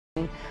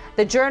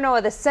The journal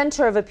at the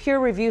center of a peer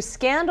review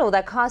scandal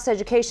that cost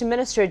Education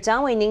Minister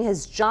Chiang Wei-ling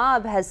his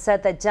job has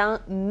said that Chiang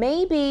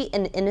may be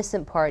an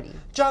innocent party.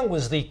 Chiang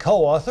was the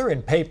co-author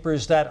in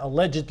papers that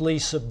allegedly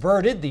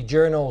subverted the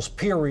journal's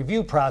peer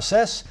review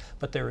process,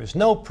 but there is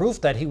no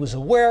proof that he was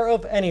aware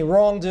of any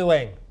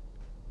wrongdoing.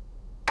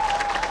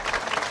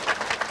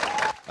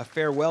 A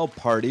farewell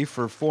party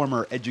for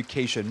former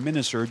Education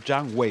Minister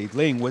Chiang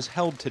Wei-ling was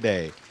held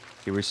today.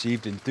 He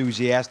received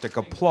enthusiastic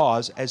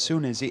applause as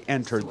soon as he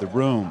entered the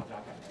room.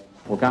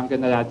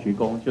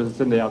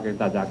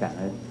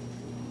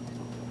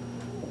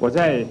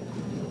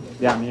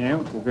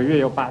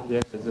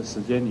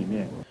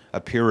 A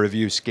peer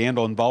review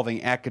scandal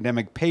involving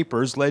academic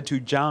papers led to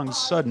Chiang's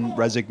sudden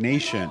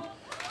resignation.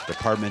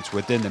 Departments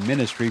within the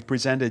ministry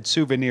presented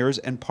souvenirs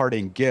and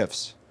parting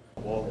gifts.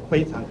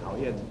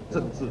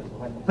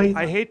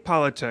 I hate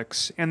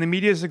politics and the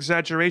media's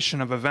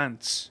exaggeration of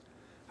events.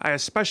 I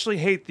especially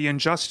hate the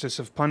injustice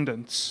of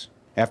pundits.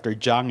 After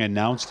Chiang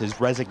announced his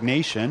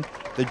resignation,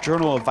 the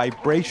Journal of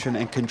Vibration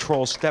and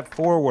Control stepped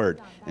forward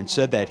and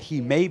said that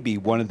he may be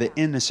one of the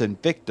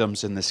innocent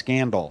victims in the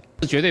scandal.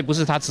 I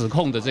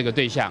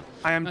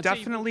am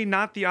definitely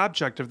not the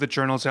object of the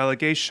journal's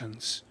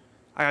allegations.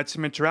 I had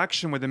some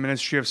interaction with the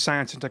Ministry of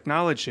Science and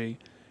Technology,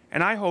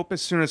 and I hope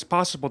as soon as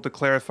possible to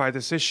clarify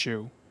this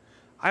issue.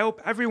 I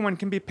hope everyone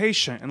can be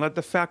patient and let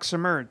the facts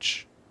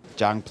emerge.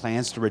 Chiang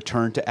plans to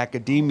return to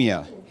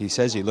academia. He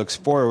says he looks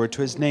forward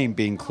to his name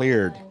being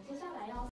cleared.